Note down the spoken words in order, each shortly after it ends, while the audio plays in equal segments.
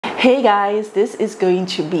Hey guys, this is going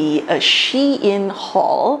to be a SHEIN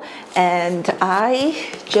haul, and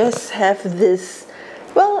I just have this,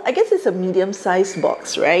 well, I guess it's a medium-sized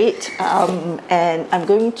box, right? And I'm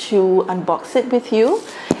going to unbox it with you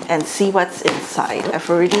and see what's inside. I've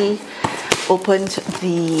already opened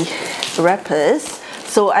the wrappers.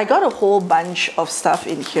 So I got a whole bunch of stuff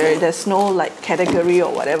in here. There's no like category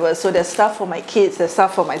or whatever. So there's stuff for my kids, there's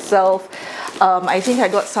stuff for myself. I think I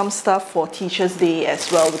got some stuff for Teacher's Day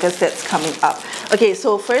as well because that's coming up. Okay,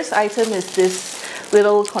 so first item is this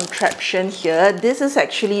little contraption here. This is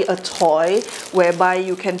actually a toy whereby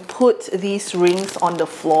you can put these rings on the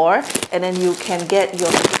floor and then you can get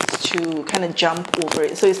your kids to kind of jump over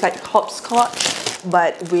it. So it's like hopscotch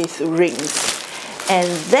but with rings.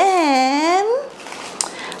 And then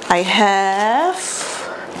I have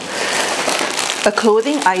a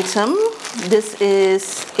clothing item. This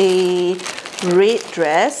is a red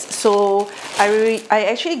dress. So I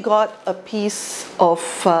actually got a piece of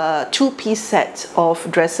two-piece set of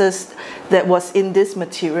dresses that was in this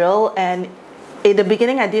material, and in the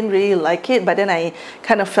beginning I didn't really like it, but then I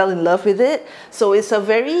kind of fell in love with it. So it's a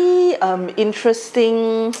very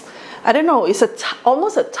interesting, I don't know, it's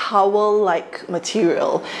almost a towel-like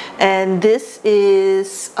material, and this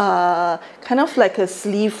is kind of like a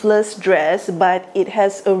sleeveless dress, but it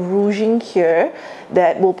has a ruching here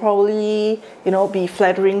that will probably, you know, be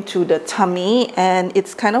flattering to the tummy, and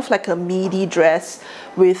it's kind of like a midi dress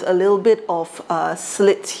with a little bit of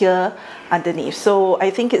slit here underneath. So I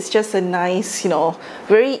think it's just a nice, you know,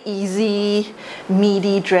 very easy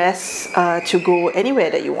midi dress to go anywhere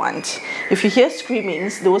that you want. If you hear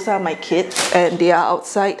screamings, those are my kids and they are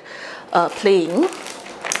outside playing.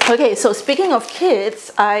 Okay, so speaking of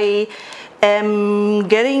kids, I am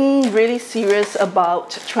getting really serious about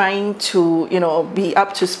trying to, you know, be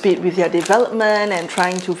up to speed with their development and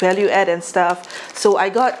trying to value add and stuff. So I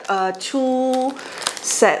got two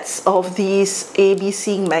sets of these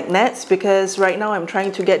ABC magnets because right now I'm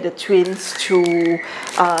trying to get the twins to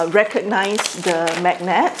recognize the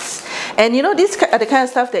magnets. And you know, these are the kind of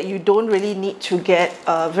stuff that you don't really need to get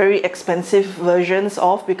very expensive versions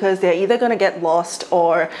of, because they're either gonna get lost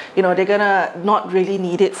or, you know, they're gonna not really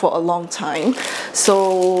need it for a long time.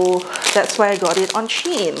 So that's why I got it on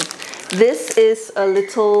SHEIN. This is a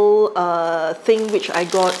little thing which I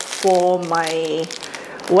got for my,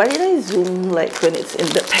 why did I zoom like when it's in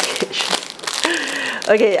the package?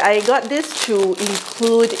 Okay, I got this to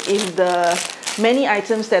include in the many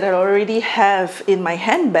items that I already have in my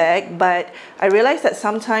handbag, but I realized that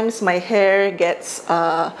sometimes my hair gets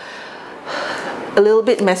a little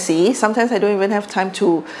bit messy. Sometimes I don't even have time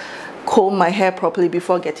to comb my hair properly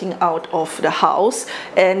before getting out of the house.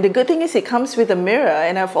 And the good thing is it comes with a mirror,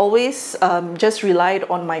 and I've always just relied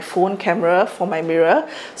on my phone camera for my mirror.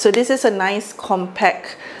 So this is a nice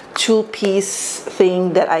compact two-piece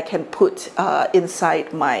thing that I can put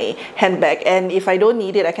inside my handbag, and if I don't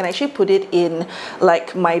need it, I can actually put it in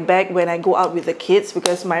like my bag when I go out with the kids,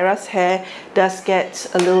 because Myra's hair does get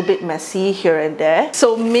a little bit messy here and there.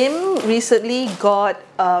 So Mim recently got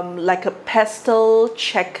like a pastel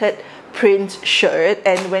checkered print shirt,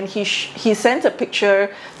 and when he sent a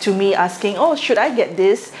picture to me asking, oh, should I get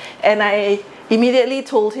this, and I immediately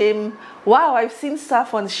told him, wow, I've seen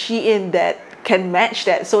stuff on SHEIN that can match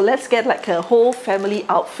that, so let's get like a whole family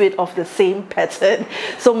outfit of the same pattern.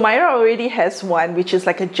 So Myra already has one which is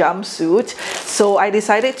like a jumpsuit, so I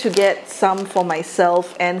decided to get some for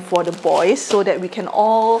myself and for the boys so that we can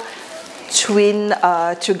all twin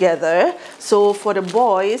together. So for the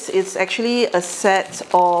boys, it's actually a set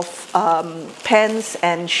of pants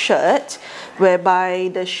and shirt,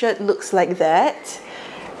 whereby the shirt looks like that.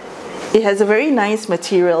 It has a very nice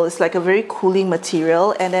material. It's like a very cooling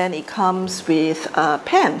material, and then it comes with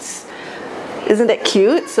pants. Isn't that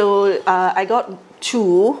cute? So I got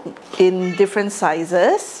two in different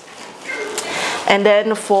sizes. And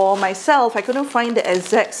then for myself, I couldn't find the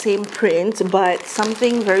exact same print, but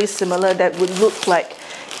something very similar that would look like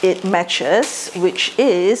it matches, which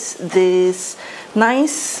is this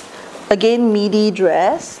nice, again, midi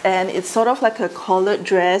dress, and it's sort of like a collared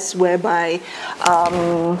dress whereby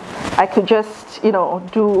I could just, you know,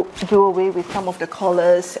 do away with some of the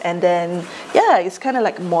collars, and then yeah, it's kind of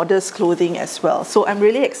like modest clothing as well. So I'm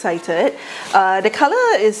really excited. The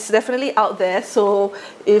color is definitely out there, so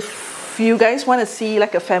if you guys want to see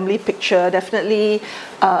like a family picture, definitely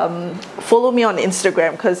follow me on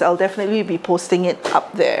Instagram, because I'll definitely be posting it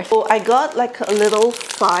up there. So I got like a little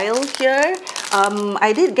file here.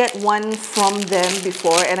 I did get one from them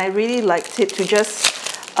before, and I really liked it to just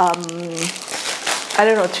I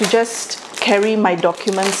don't know, to just carry my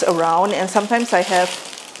documents around. And sometimes I have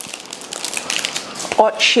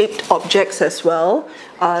odd-shaped objects as well.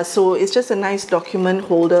 So it's just a nice document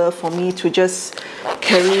holder for me to just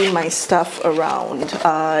carry my stuff around.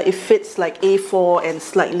 It fits like A4 and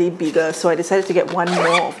slightly bigger, so I decided to get one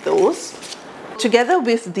more of those. Together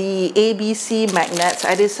with the ABC magnets,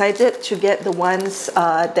 I decided to get the ones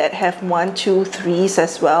that have 1, 2, 3s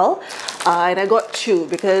as well. And I got 2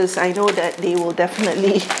 because I know that they will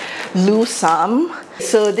definitely lose some.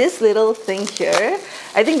 So this little thing here,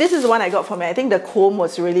 I think this is the one I got for me. I think the comb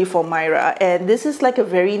was really for Myra. And this is like a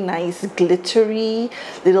very nice glittery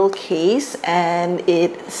little case. And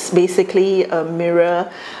it's basically a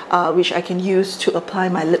mirror which I can use to apply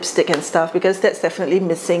my lipstick and stuff, because that's definitely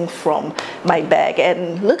missing from my bag.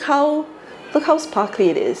 And look how sparkly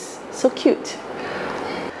it is. So cute.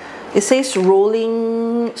 It says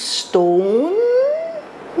Rolling Stone.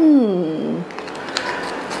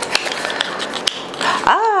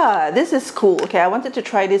 This is cool. Okay, I wanted to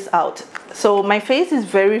try this out. So my face is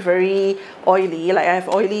very oily, like I have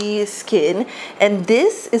oily skin, and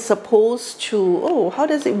this is supposed to, oh, how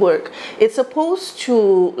does it work? It's supposed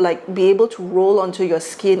to like be able to roll onto your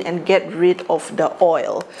skin and get rid of the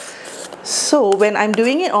oil. So when I'm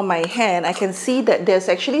doing it on my hand, I can see that there's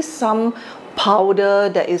actually some powder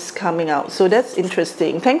that is coming out. So that's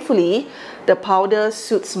interesting. Thankfully, the powder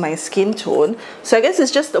suits my skin tone. So I guess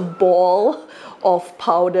it's just a ball of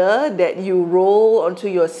powder that you roll onto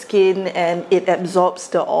your skin and it absorbs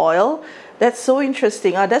the oil. That's so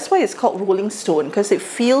interesting. That's why it's called Rolling Stone, because it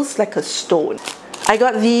feels like a stone. I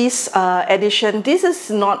got these edition. This is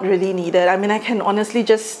not really needed. I mean, I can honestly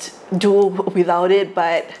just do without it,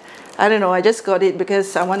 but I don't know, I just got it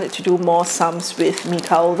because I wanted to do more sums with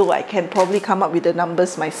Mika, although I can probably come up with the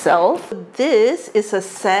numbers myself. This is a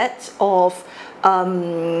set of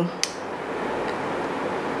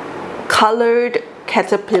colored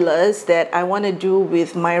caterpillars that I want to do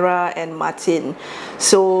with Myra and Martin.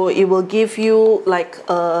 So it will give you like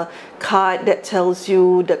a card that tells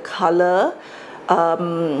you the color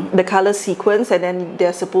sequence, and then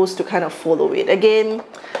they're supposed to kind of follow it. Again,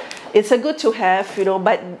 it's a good to have, you know,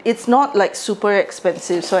 but it's not like super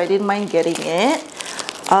expensive, so I didn't mind getting it.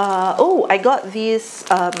 Oh, I got these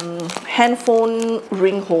handphone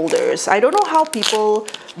ring holders. I don't know how people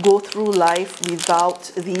go through life without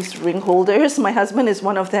these ring holders. My husband is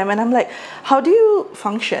one of them, and I'm like, how do you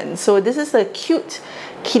function? So this is a cute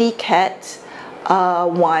kitty cat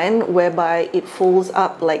one, whereby it folds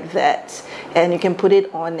up like that, and you can put it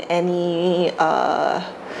on any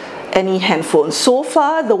handphone. So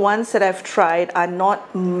far, the ones that I've tried are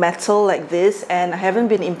not metal like this, and I haven't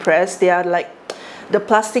been impressed. They are like the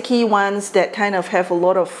plasticky ones that kind of have a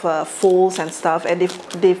lot of folds and stuff, and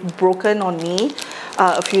they've broken on me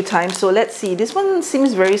a few times. So let's see. This one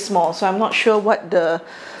seems very small, so I'm not sure what the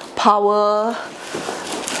power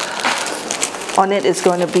on it is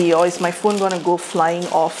going to be, or is my phone going to go flying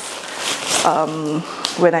off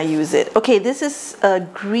when I use it. Okay, this is a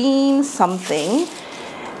green something.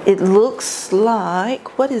 It looks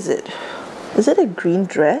like, what is it? Is it a green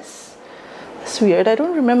dress? That's weird. I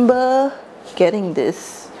don't remember getting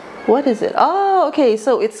this. What is it? Oh, okay,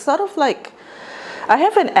 so it's sort of like, I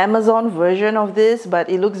have an Amazon version of this, but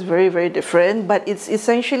it looks very different. But it's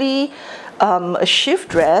essentially a shift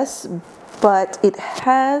dress, but it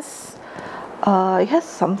has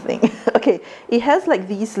something. Okay, it has like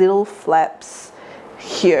these little flaps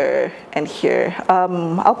here and here.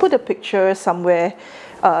 I'll put a picture somewhere.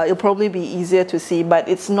 It'll probably be easier to see, but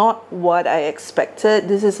it's not what I expected.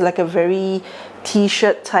 This is like a very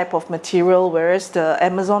t-shirt type of material, whereas the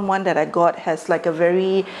Amazon one that I got has like a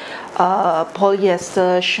very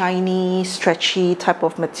polyester, shiny, stretchy type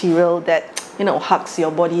of material that, you know, hugs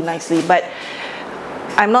your body nicely. But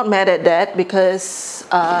I'm not mad at that, because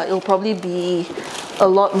it'll probably be a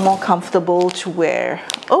lot more comfortable to wear.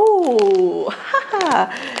 Oh,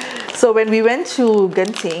 haha. So when we went to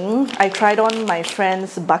Genting, I tried on my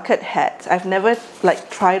friend's bucket hat. I've never like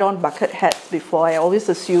tried on bucket hats before. I always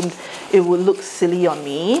assumed it would look silly on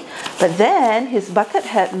me. But then his bucket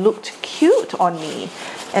hat looked cute on me.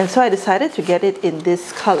 And so I decided to get it in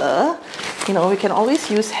this color. You know, we can always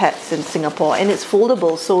use hats in Singapore, and it's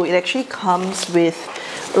foldable. So it actually comes with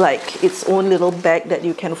like its own little bag that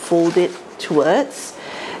you can fold it towards.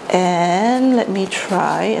 And let me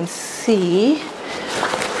try and see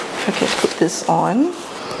if I can put this on.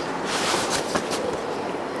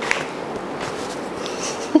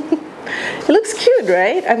 It looks cute,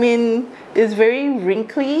 right? I mean, it's very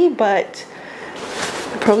wrinkly, but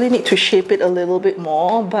I probably need to shape it a little bit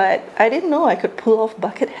more. But I didn't know I could pull off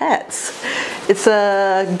bucket hats. It's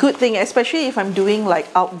a good thing, especially if I'm doing like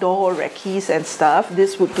outdoor recce's and stuff.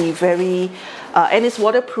 This would be very and it's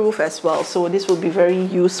waterproof as well, so this will be very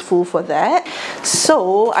useful for that.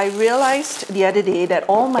 So I realized the other day that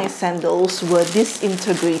all my sandals were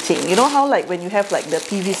disintegrating. You know how like when you have like the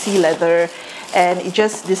PVC leather and it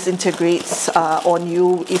just disintegrates on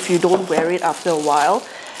you if you don't wear it after a while.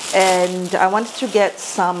 And I wanted to get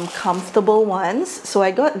some comfortable ones, so I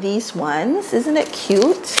got these ones. Isn't it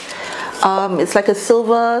cute? It's like a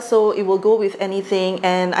silver, so it will go with anything,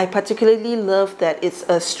 and I particularly love that it's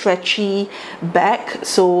a stretchy back,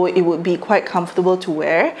 so it would be quite comfortable to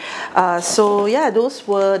wear. So yeah, those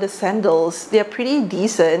were the sandals. They're pretty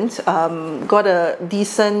decent, got a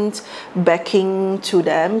decent backing to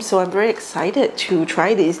them, so I'm very excited to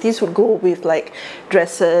try these. These would go with like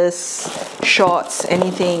dresses, shorts,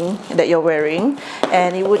 anything that you're wearing,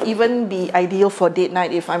 and it would even be ideal for date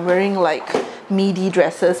night if I'm wearing like midi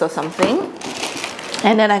dresses or something.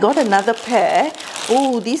 And then I got another pair.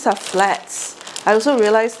 Oh, these are flats. I also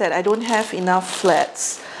realized that I don't have enough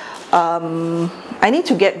flats. I need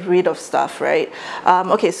to get rid of stuff, right?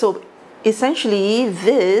 Okay, so essentially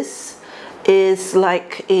this is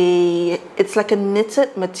like it's like a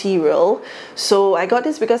knitted material. So I got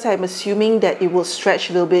this because I'm assuming that it will stretch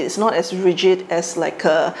a little bit. It's not as rigid as like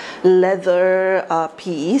a leather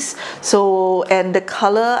piece. So, and the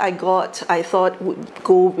color I got, I thought would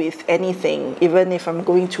go with anything, even if I'm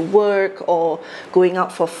going to work or going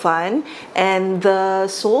out for fun. And the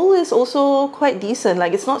sole is also quite decent.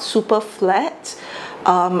 Like, it's not super flat.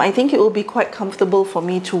 I think it will be quite comfortable for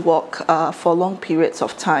me to walk for long periods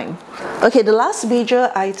of time. Okay, the last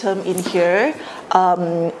major item in here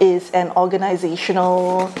is an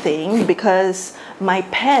organizational thing, because my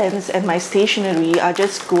pens and my stationery are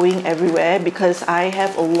just going everywhere because I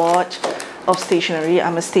have a lot of stationery.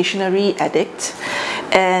 I'm a stationery addict,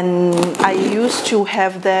 and I used to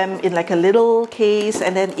have them in like a little case,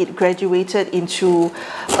 and then it graduated into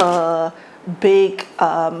a big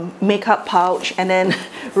makeup pouch, and then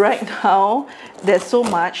right now there's so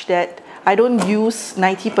much that I don't use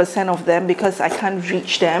 90% of them because I can't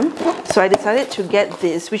reach them. So I decided to get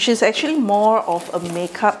this, which is actually more of a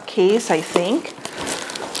makeup case, I think.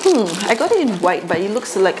 I got it in white, but it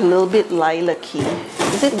looks like a little bit lilac-y.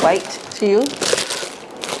 Is it white to you?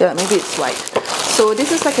 Yeah, maybe it's white. So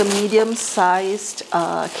this is like a medium-sized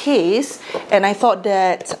case, and I thought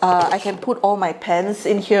that I can put all my pens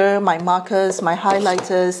in here, my markers, my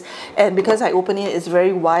highlighters, and because I open it, it's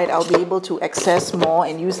very wide, I'll be able to access more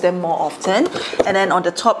and use them more often. And then on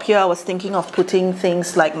the top here, I was thinking of putting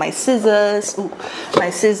things like my scissors,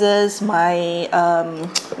 my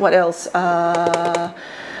what else?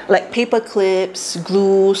 Like paper clips,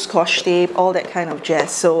 glue, scotch tape, all that kind of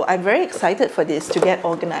jazz. So I'm very excited for this to get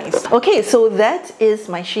organized. Okay, so that is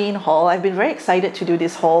my SHEIN haul. I've been very excited to do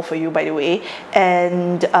this haul for you, by the way,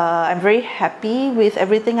 and I'm very happy with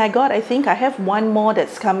everything I got. I think I have one more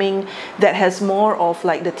that's coming that has more of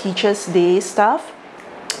like the Teachers' Day stuff.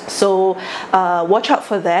 So watch out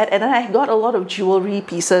for that. And then I got a lot of jewelry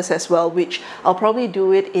pieces as well, which I'll probably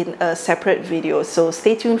do it in a separate video, so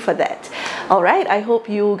stay tuned for that. Alright, I hope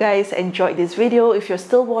you guys enjoyed this video. If you're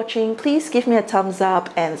still watching, please give me a thumbs up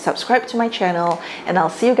and subscribe to my channel, and I'll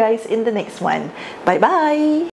see you guys in the next one. Bye bye.